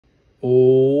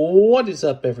What is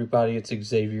up, everybody? It's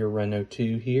Xavier Reno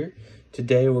 2 here.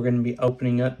 Today we're going to be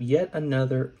opening up yet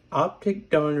another Optic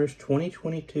Donruss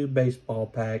 2022 baseball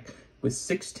pack with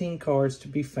 16 cards to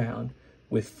be found,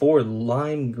 with 4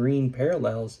 lime green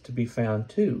parallels to be found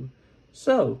too.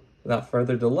 So, without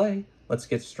further delay, let's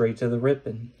get straight to the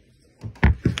ripping.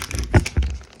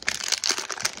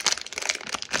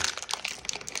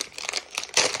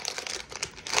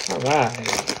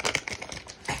 Alright.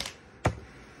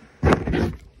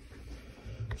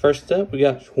 First up, we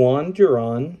got Juan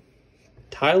Duran,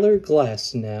 Tyler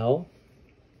Glasnow,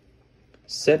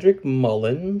 Cedric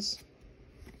Mullins,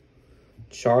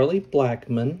 Charlie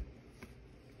Blackmon,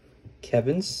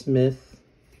 Kevin Smith,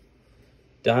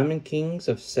 Diamond Kings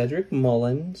of Cedric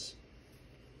Mullins,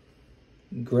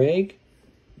 Greg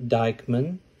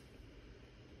Dykman,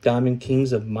 Diamond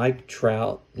Kings of Mike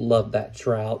Trout, love that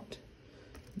Trout,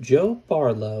 Joe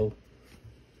Barlow,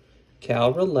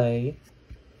 Cal Relay,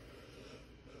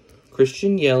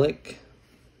 Christian Yelich,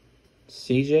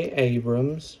 CJ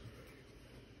Abrams,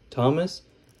 Thomas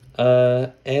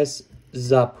S.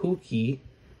 Zapuki,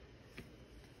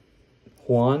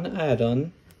 Juan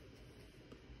Adon,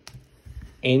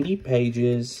 Andy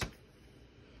Pages,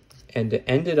 and to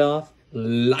end it off,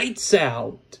 lights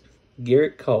out,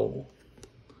 Garrett Cole.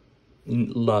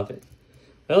 Love it.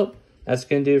 Well, that's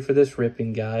going to do it for this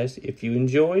ripping, guys. If you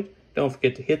enjoyed, don't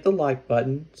forget to hit the like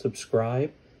button,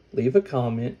 subscribe, leave a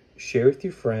comment, share with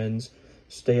your friends,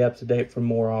 stay up to date for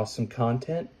more awesome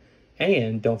content,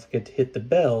 and don't forget to hit the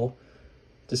bell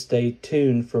to stay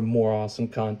tuned for more awesome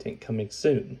content coming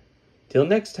soon. Till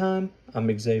next time,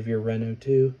 I'm Xavier Reno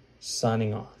 2,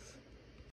 signing off.